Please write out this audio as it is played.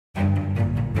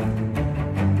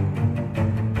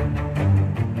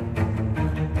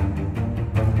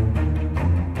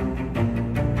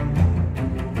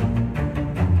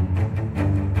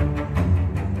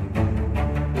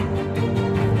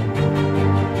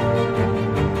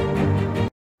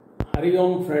Hari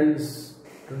Om friends,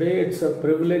 today it's a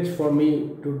privilege for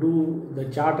me to do the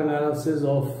chart analysis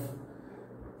of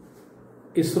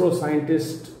ISRO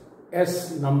scientist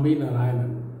S. Nambi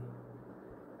Narayanan.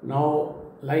 Now,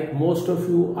 like most of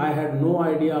you, I had no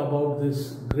idea about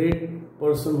this great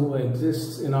person who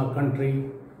exists in our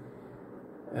country.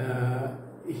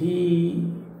 He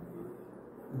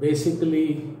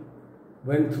basically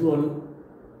went through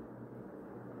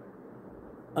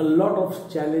a lot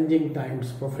of challenging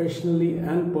times professionally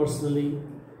and personally,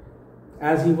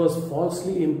 as he was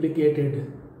falsely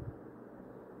implicated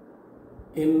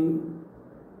in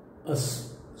a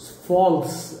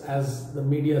false, as the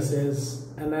media says,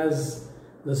 and as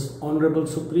this Honorable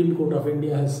Supreme Court of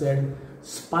India has said,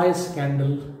 spy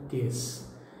scandal case.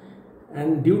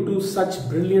 And due to such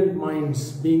brilliant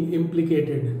minds being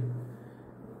implicated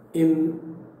in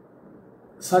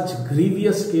such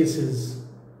grievous cases,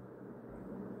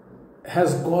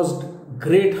 has caused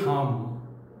great harm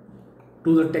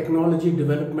to the technology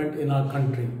development in our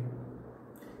country.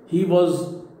 He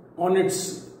was on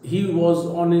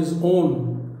his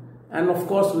own, and of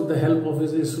course with the help of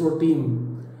his ISRO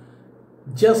team,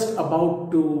 just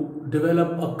about to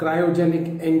develop a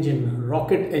cryogenic engine,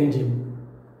 rocket engine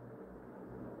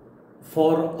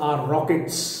for our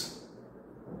rockets.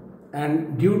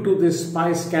 And due to this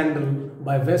spy scandal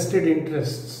by vested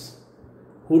interests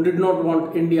who did not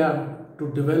want India to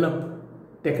develop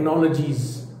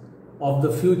technologies of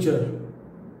the future,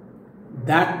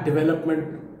 that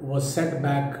development was set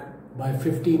back by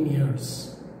 15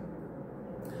 years.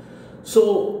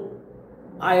 So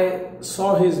I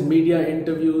saw his media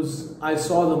interviews, I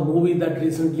saw the movie that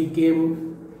recently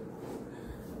came,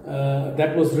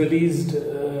 that was released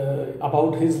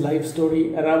about his life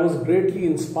story, and I was greatly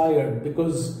inspired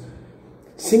because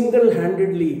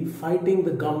single-handedly fighting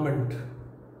the government,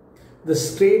 the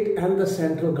state and the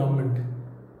central government,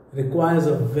 requires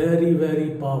a very,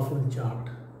 very powerful chart.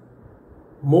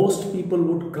 Most people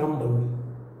would crumble.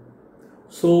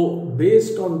 So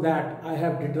based on that, I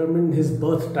have determined his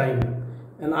birth time,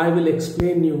 and I will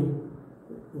explain you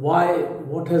why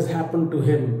what has happened to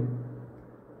him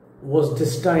was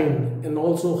destined, and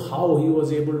also how he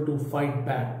was able to fight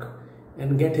back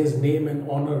and get his name and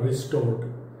honor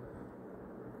restored.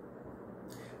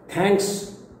 Thanks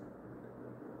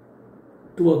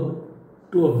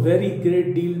to a very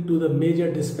great deal to the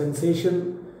major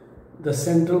dispensation, the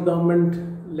central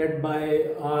government led by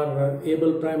our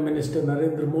able Prime Minister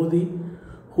Narendra Modi,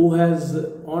 who has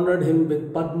honored him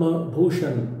with Padma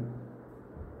Bhushan.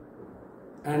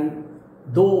 And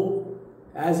though,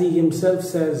 as he himself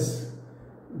says,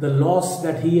 the loss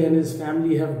that he and his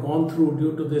family have gone through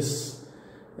due to this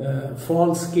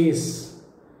false case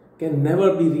can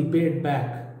never be repaid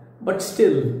back, but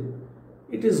still,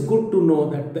 it is good to know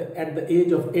that at the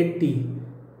age of 80,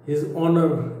 his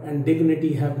honor and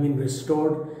dignity have been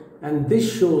restored. And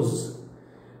this shows,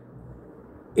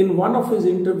 in one of his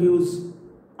interviews,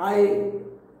 I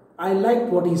liked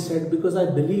what he said because I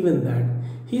believe in that.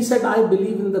 He said, I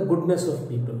believe in the goodness of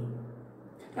people.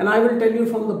 And I will tell you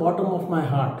from the bottom of my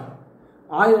heart,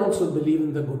 I also believe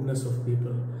in the goodness of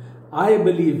people. I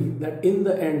believe that in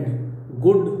the end,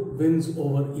 good wins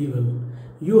over evil.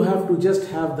 You have to just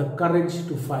have the courage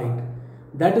to fight.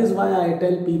 That is why I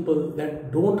tell people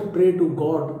that don't pray to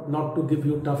God not to give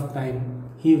you tough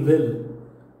time. He will.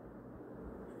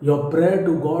 Your prayer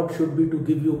to God should be to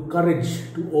give you courage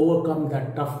to overcome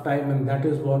that tough time, and that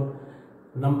is what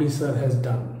Nambi sir has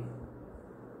done.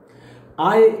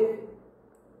 I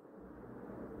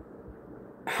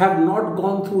have not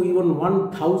gone through even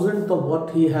 1,000th of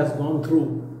what he has gone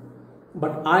through.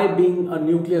 But I, being a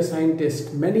nuclear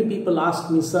scientist, many people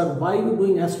ask me, sir, why are you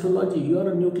doing astrology? You are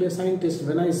a nuclear scientist.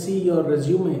 When I see your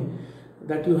resume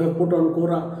that you have put on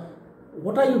Quora,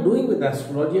 what are you doing with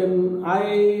astrology? And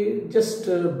I just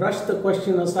brushed the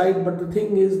question aside. But the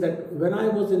thing is that when I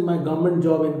was in my government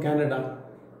job in Canada,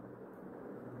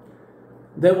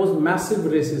 there was massive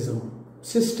racism,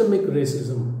 systemic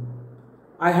racism.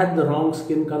 I had the wrong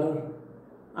skin color.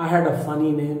 I had a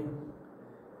funny name.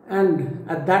 And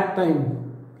at that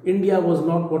time, India was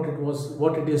not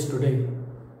what it is today.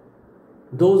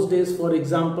 Those days, for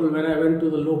example, when I went to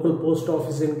the local post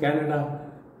office in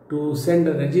Canada to send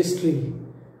a registry,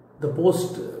 the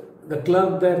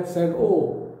clerk there said,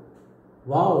 oh,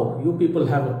 wow, you people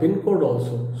have a PIN code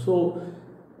also. So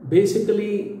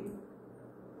basically,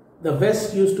 the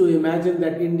West used to imagine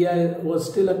that India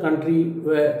was still a country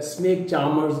where snake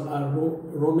charmers are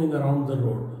roaming around the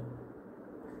road.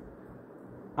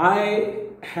 I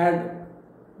had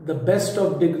the best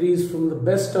of degrees from the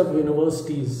best of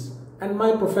universities, and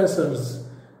my professors,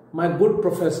 my good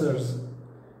professors,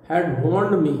 had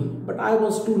warned me, but I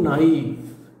was too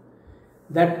naive,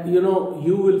 that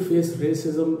you will face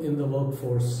racism in the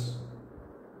workforce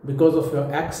because of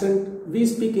your accent. We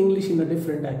speak English in a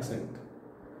different accent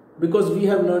because we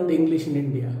have learned English in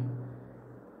India,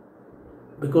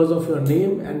 because of your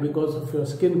name and because of your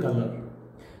skin color.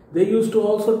 They used to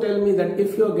also tell me that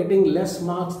if you are getting less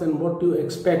marks than what you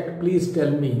expect, please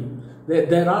tell me.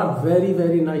 There are very,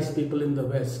 very nice people in the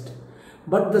West.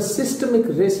 But the systemic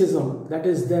racism that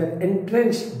is there,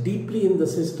 entrenched deeply in the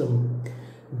system,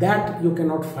 that you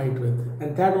cannot fight with.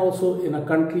 And that also in a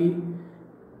country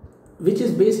which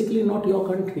is basically not your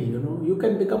country. You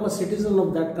can become a citizen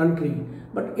of that country,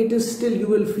 but it is still, you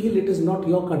will feel it is not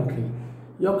your country.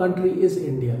 Your country is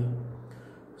India.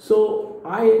 So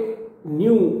I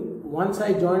knew, once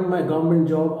I joined my government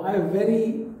job, I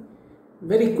very,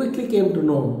 very quickly came to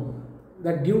know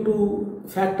that due to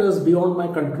factors beyond my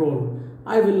control,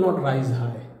 I will not rise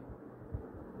high.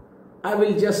 I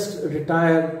will just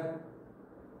retire,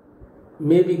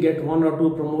 maybe get 1 or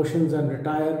 2 promotions and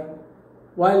retire,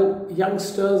 while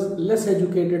youngsters less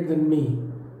educated than me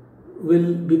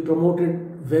will be promoted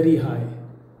very high.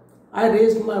 I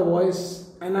raised my voice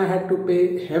and I had to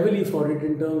pay heavily for it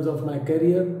in terms of my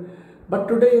career. But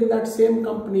today in that same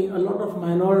company, a lot of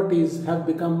minorities have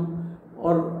become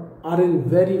or are in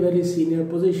very, very senior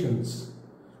positions.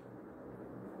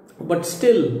 But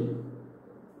still,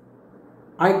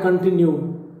 I continue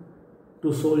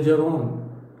to soldier on.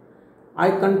 I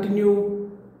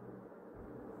continue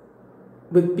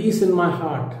with peace in my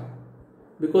heart,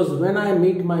 because when I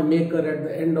meet my maker at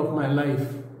the end of my life,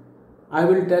 I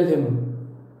will tell him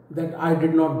that I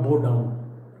did not bow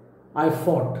down. I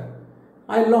fought.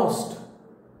 I lost.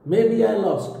 Maybe I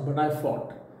lost, but I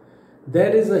fought.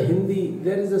 There is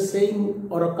a saying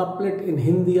or a couplet in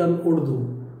Hindi and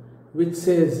Urdu which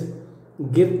says,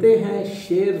 गिरते हैं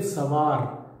शेर सवार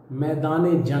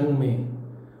मैदाने जंग में,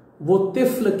 वो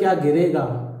तिफ्ल क्या गिरेगा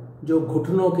जो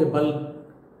घुटनों के बल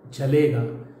चलेगा.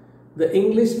 The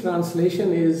English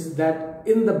translation is that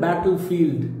in the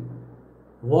battlefield,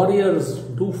 warriors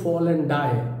do fall and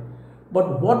die.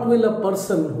 But what will a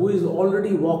person who is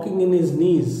already walking in his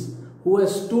knees, who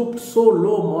has stooped so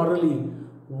low morally,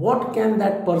 what can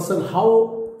that person,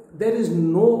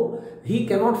 he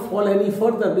cannot fall any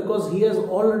further because he has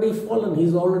already fallen, he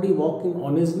is already walking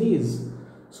on his knees.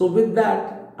 So with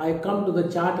that, I come to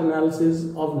the chart analysis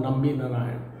of Nambi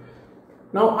Narayanan.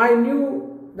 Now I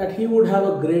knew that he would have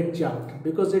a great chart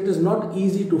because it is not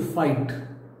easy to fight.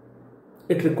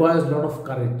 It requires a lot of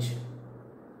courage.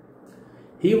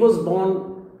 He was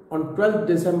born on 12th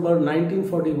December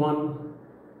 1941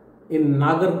 in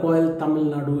Nagarcoil, Tamil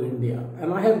Nadu, India.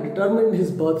 And I have determined his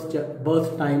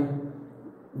birth time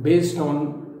based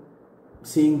on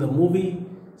seeing the movie,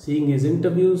 seeing his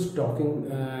interviews,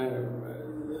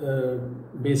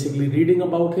 basically reading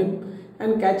about him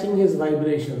and catching his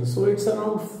vibrations. So it's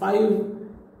around 5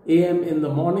 a.m. in the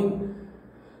morning.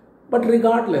 But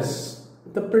regardless,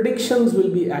 the predictions will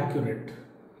be accurate.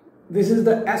 This is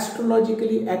the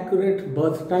astrologically accurate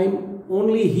birth time.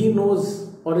 Only he knows,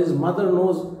 or his mother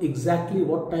knows exactly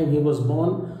what time he was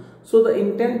born. So the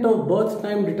intent of birth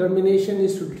time determination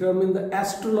is to determine the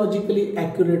astrologically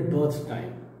accurate birth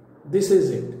time. This is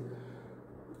it.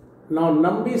 Now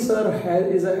Nambi sir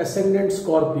is an ascendant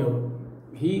Scorpio.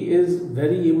 He is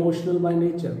very emotional by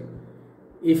nature.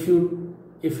 If you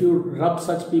rub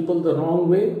such people the wrong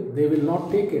way, they will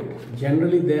not take it.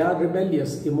 Generally they are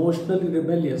rebellious, emotionally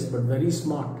rebellious, but very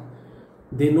smart.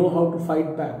 They know how to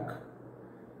fight back.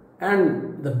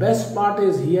 And the best part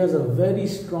is he has a very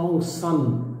strong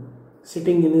sun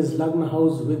sitting in his Lagna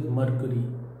house with Mercury,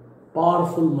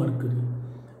 powerful Mercury.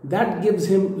 That gives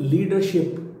him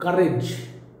leadership, courage,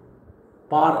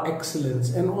 par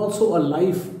excellence, and also a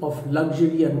life of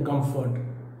luxury and comfort.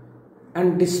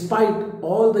 And despite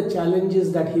all the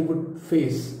challenges that he would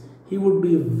face, he would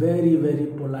be a very, very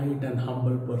polite and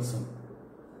humble person.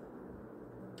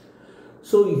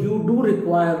 So you do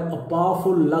require a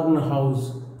powerful Lagna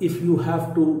house if you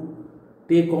have to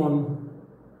take on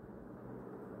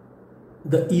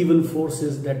the evil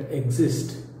forces that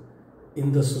exist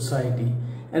in the society.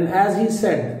 And as he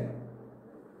said,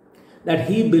 that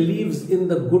he believes in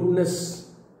the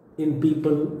goodness in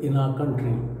people in our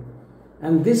country.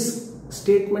 And this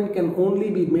statement can only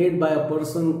be made by a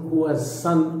person who has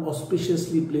sun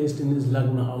auspiciously placed in his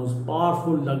Lagna house,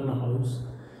 powerful Lagna house.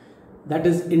 That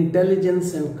is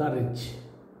intelligence and courage.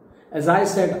 As I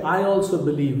said, I also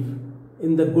believe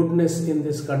in the goodness in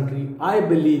this country.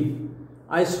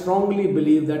 I strongly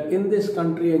believe that in this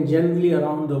country and generally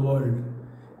around the world,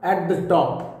 at the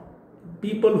top,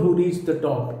 people who reach the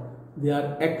top, they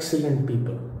are excellent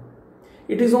people.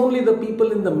 It is only the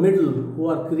people in the middle who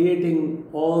are creating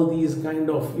all these kind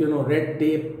of, red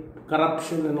tape,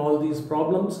 corruption and all these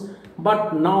problems.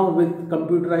 But now with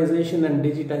computerization and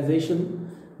digitization,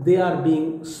 they are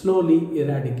being slowly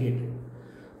eradicated.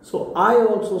 So I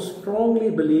also strongly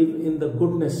believe in the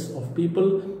goodness of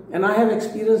people, and I have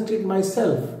experienced it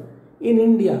myself in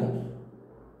India,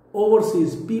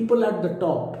 overseas. People at the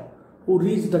top who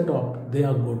reach the top, they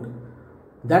are good.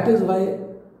 That is why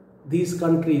these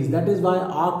countries, that is why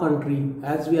our country,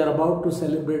 as we are about to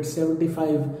celebrate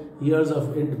 75 years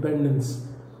of independence,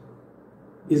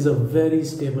 is a very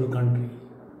stable country.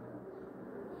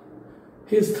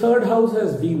 His third house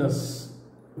has Venus.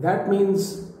 That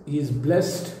means he is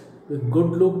blessed with good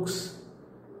looks,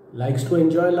 likes to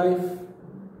enjoy life,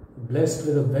 blessed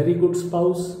with a very good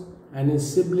spouse, and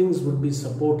his siblings would be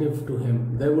supportive to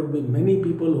him. There would be many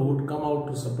people who would come out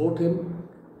to support him,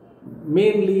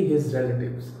 mainly his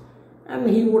relatives. And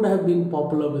he would have been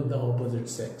popular with the opposite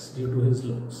sex due to his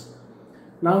looks.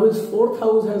 Now his fourth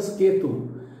house has Ketu.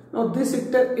 Now this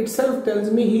itself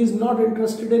tells me he is not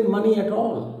interested in money at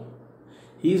all.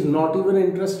 He is not even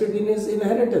interested in his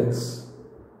inheritance.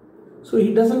 So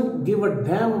he doesn't give a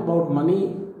damn about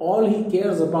money. All he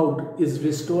cares about is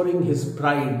restoring his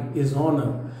pride, his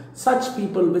honor. Such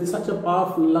people with such a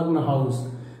powerful Lagna house,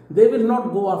 they will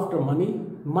not go after money.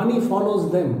 Money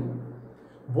follows them.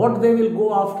 What they will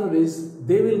go after is,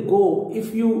 they will go,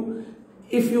 if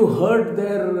you hurt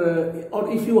their,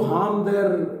 or if you harm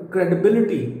their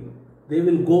credibility, they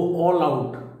will go all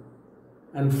out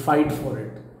and fight for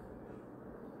it.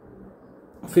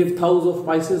 Fifth house of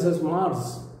Pisces has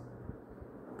Mars,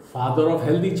 father of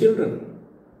healthy children.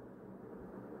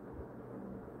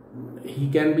 He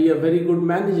can be a very good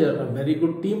manager, a very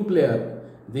good team player.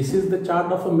 This is the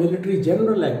chart of a military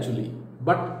general actually,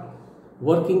 but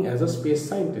working as a space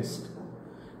scientist.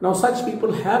 Now such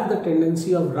people have the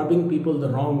tendency of rubbing people the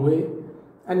wrong way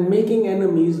and making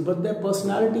enemies, but their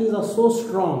personalities are so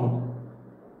strong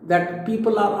that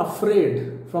people are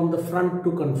afraid from the front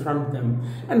to confront them.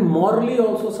 And morally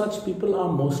also such people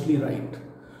are mostly right.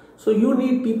 So you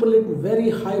need people in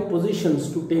very high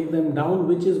positions to take them down,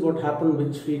 which is what happened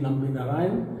with Sri Nambi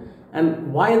Narayanan.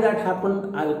 And why that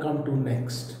happened, I'll come to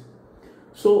next.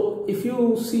 So if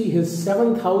you see, his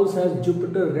seventh house has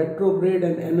Jupiter retrograde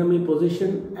and enemy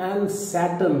position, and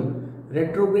Saturn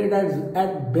retrograde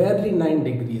at barely 9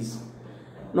 degrees.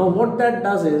 Now what that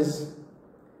does is,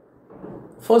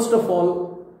 first of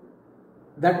all,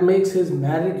 that makes his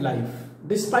married life,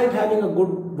 despite having a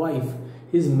good wife,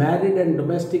 his married and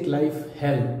domestic life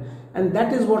hell. And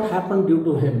that is what happened due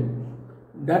to him.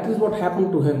 That is what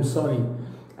happened to him, sorry.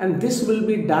 And this will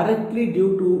be directly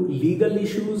due to legal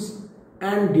issues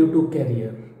and due to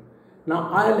career. Now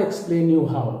I'll explain you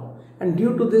how. And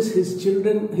due to this, his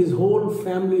children, his whole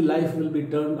family life will be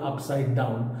turned upside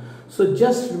down. So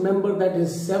just remember that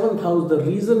his seventh house, the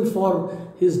reason for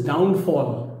his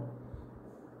downfall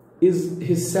is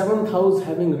his seventh house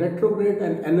having retrograde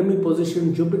and enemy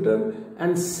position Jupiter,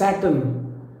 and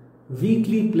Saturn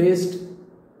weakly placed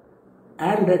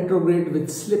and retrograde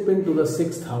with slip into the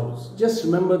sixth house. Just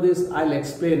remember this, I'll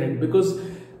explain it, because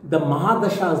the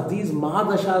Mahadashas, these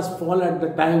Mahadashas fall at the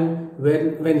time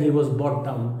when he was brought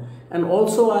down. And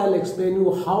also I'll explain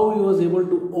you how he was able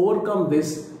to overcome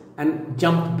this and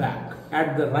jump back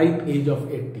at the ripe age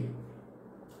of 80.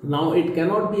 Now it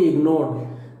cannot be ignored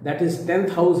that his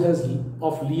 10th house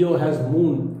of Leo has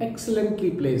Moon excellently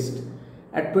placed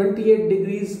at 28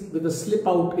 degrees with a slip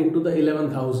out into the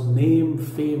 11th house. Name,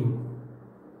 fame,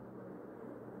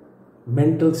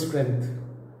 mental strength,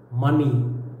 money,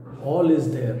 all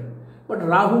is there. But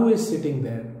Rahu is sitting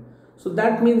there. So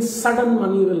that means sudden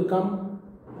money will come,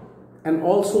 and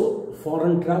also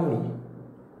foreign travel,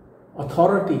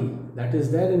 authority, that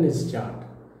is there in his chart.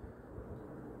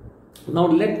 Now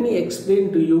let me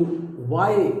explain to you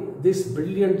why this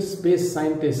brilliant space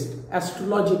scientist,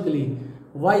 astrologically,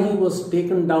 why he was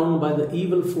taken down by the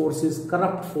evil forces,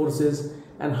 corrupt forces,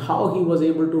 and how he was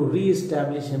able to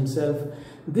re-establish himself.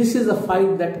 This is a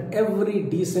fight that every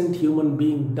decent human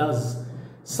being does.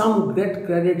 Some get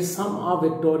credit, some are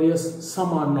victorious,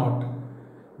 some are not.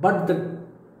 But the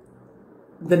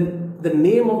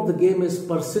name of the game is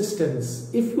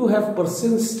persistence. If you have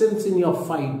persistence in your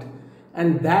fight,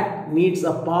 and that needs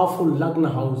a powerful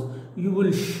Lagna house, you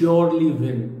will surely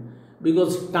win.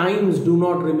 Because times do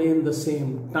not remain the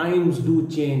same. Times do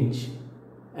change.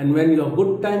 And when your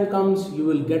good time comes, you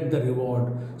will get the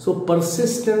reward. So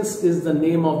persistence is the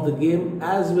name of the game,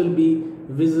 as will be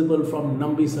visible from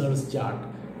Nambi sir's chart.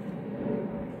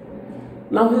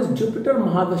 Now his Jupiter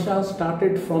Mahadasha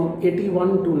started from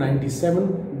 81 to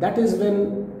 97. That is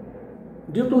when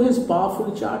Due to his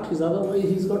powerful chart, he's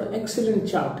got an excellent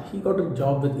chart. He got a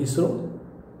job with ISRO.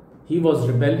 He was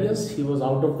rebellious, he was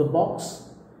out of the box,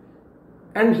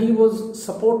 and he was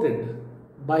supported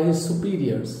by his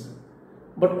superiors.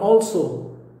 But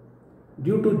also,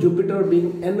 due to Jupiter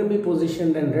being enemy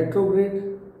positioned and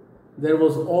retrograde, there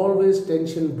was always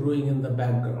tension brewing in the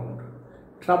background.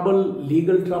 Trouble,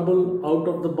 legal trouble, out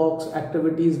of the box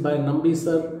activities by Nambi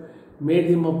sir made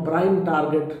him a prime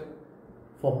target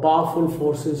for powerful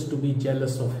forces to be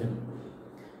jealous of him.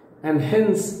 And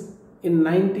hence, in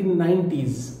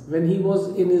 1990s, when he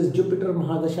was in his Jupiter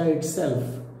Mahadasha itself,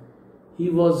 he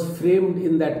was framed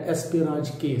in that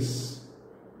espionage case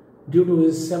due to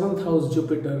his 7th house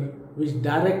Jupiter, which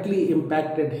directly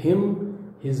impacted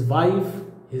him, his wife,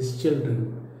 his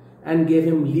children, and gave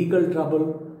him legal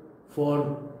trouble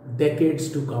for decades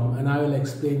to come, and I will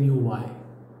explain you why.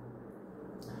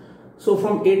 So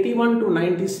from 81 to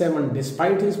 97,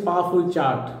 despite his powerful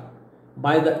chart,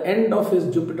 by the end of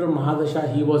his Jupiter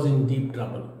Mahadasha, he was in deep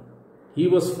trouble. He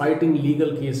was fighting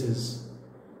legal cases.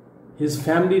 His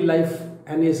family life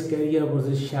and his career was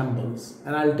a shambles,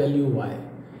 and I'll tell you why.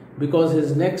 Because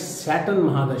his next Saturn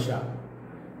Mahadasha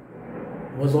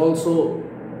was also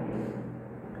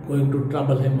going to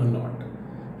trouble him a lot.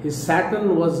 His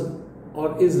Saturn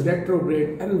is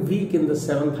retrograde and weak in the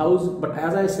 7th house, but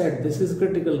as I said, this is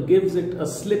critical, gives it a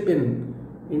slip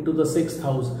into the 6th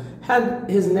house. Had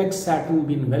his next Saturn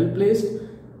been well placed,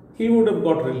 he would have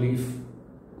got relief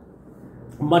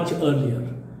much earlier.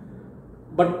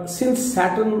 But since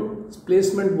Saturn's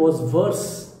placement was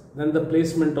worse than the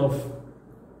placement of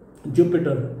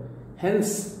Jupiter,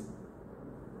 hence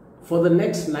for the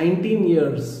next 19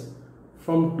 years,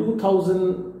 from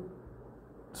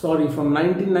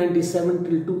 1997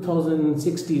 till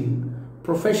 2016,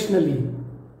 professionally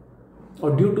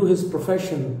or due to his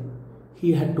profession,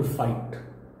 he had to fight.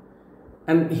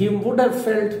 And he would have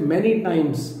felt many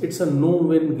times it's a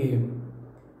no-win game.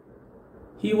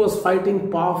 He was fighting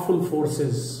powerful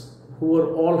forces who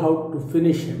were all out to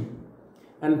finish him.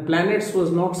 And planets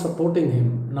was not supporting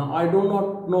him. Now, I do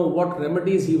not know what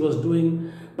remedies he was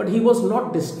doing, but he was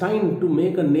not destined to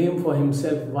make a name for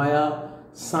himself via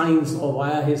science or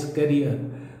via his career.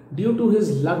 Due to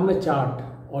his Lagna chart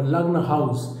or Lagna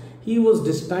house, he was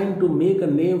destined to make a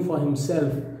name for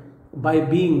himself by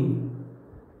being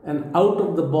an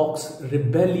out-of-the-box,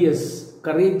 rebellious,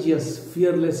 courageous,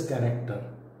 fearless character.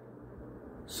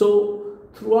 So,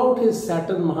 throughout his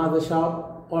Saturn Mahadasha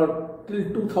or till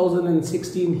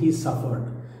 2016, he suffered.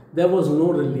 There was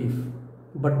no relief.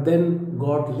 But then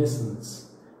God listens.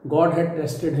 God had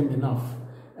tested him enough.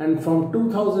 And from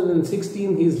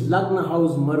 2016, his Lagna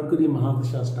house Mercury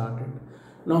Mahadasha started.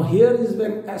 Now here is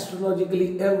when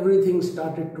astrologically everything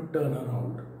started to turn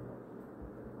around.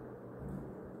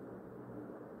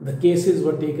 The cases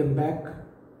were taken back.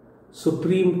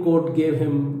 Supreme Court gave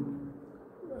him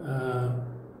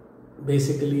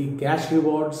basically cash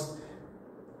rewards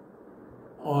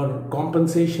or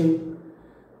compensation,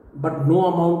 but no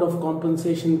amount of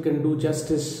compensation can do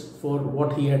justice for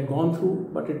what he had gone through,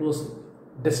 but it was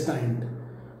destined.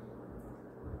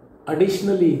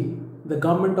 Additionally, the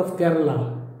government of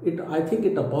Kerala, I think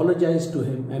it apologized to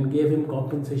him and gave him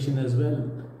compensation as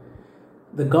well.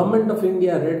 The government of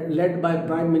India, led by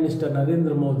Prime Minister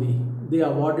Narendra Modi, they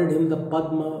awarded him the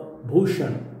Padma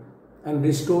Bhushan and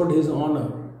restored his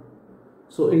honor.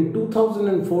 So in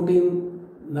 2014,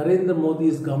 Narendra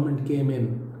Modi's government came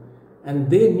in and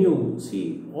they knew,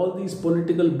 see, all these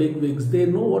political bigwigs, they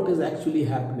know what is actually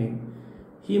happening.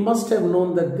 He must have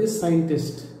known that this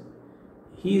scientist,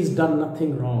 he's done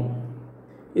nothing wrong.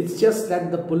 It's just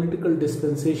that the political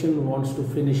dispensation wants to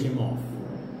finish him off.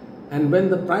 And when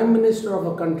the Prime Minister of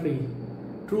a country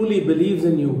truly believes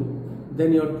in you,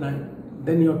 then your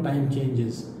time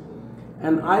changes.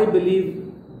 And I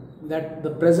believe that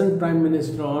the present Prime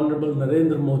Minister, Honorable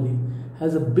Narendra Modi,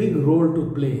 has a big role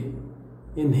to play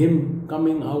in him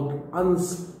coming out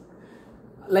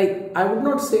I would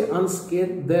not say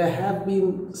unscathed. There have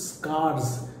been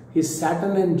scars. His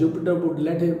Saturn and Jupiter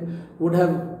would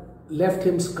have left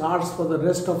him scars for the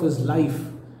rest of his life,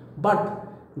 but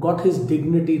got his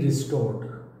dignity restored.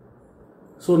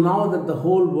 So now that the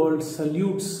whole world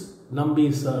salutes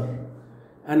Nambi sir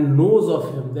and knows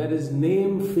of him, there is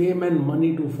name, fame and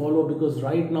money to follow, because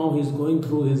right now he's going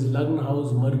through his Lagna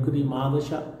house Mercury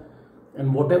Mahadasha,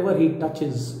 and whatever he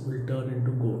touches will turn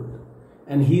into gold.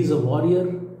 And he's a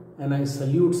warrior, and I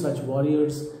salute such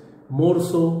warriors, more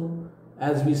so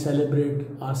as we celebrate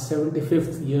our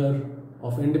 75th year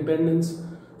of independence.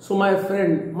 So my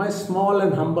friend, my small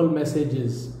and humble message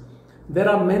is, there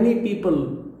are many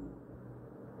people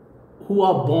who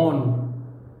are born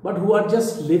but who are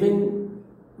just living,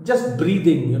 just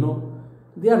breathing,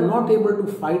 they are not able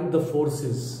to fight the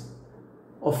forces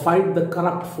or fight the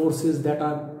corrupt forces that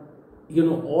are,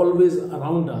 always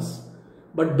around us.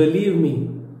 But believe me,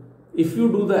 if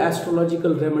you do the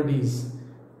astrological remedies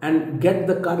and get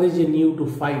the courage in you to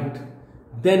fight,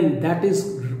 then that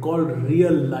is called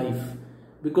real life.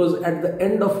 Because at the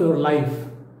end of your life,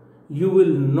 you will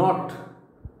not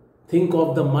think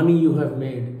of the money you have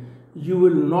made. You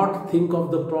will not think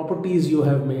of the properties you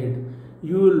have made.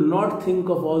 You will not think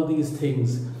of all these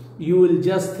things. You will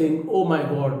just think, oh my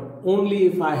God, only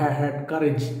if I had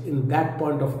courage in that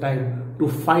point of time to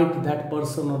fight that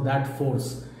person or that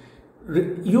force.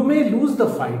 You may lose the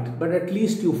fight, but at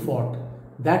least you fought.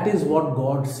 That is what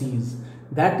God sees.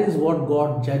 That is what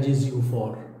God judges you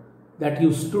for. That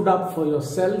you stood up for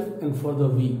yourself and for the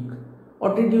weak.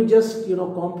 Or did you just,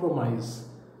 compromise?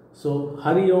 So,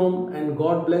 Hari Om, and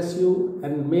God bless you,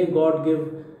 and may God give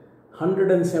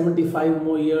 175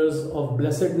 more years of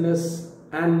blessedness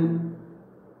and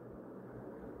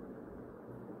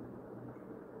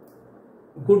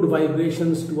good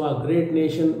vibrations to our great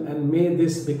nation, and may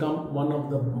this become one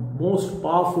of the most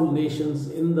powerful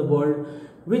nations in the world,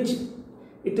 which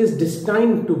it is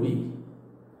destined to be,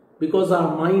 because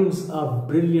our minds are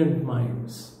brilliant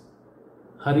minds.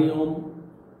 Hari Om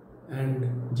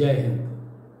and Jai Hind.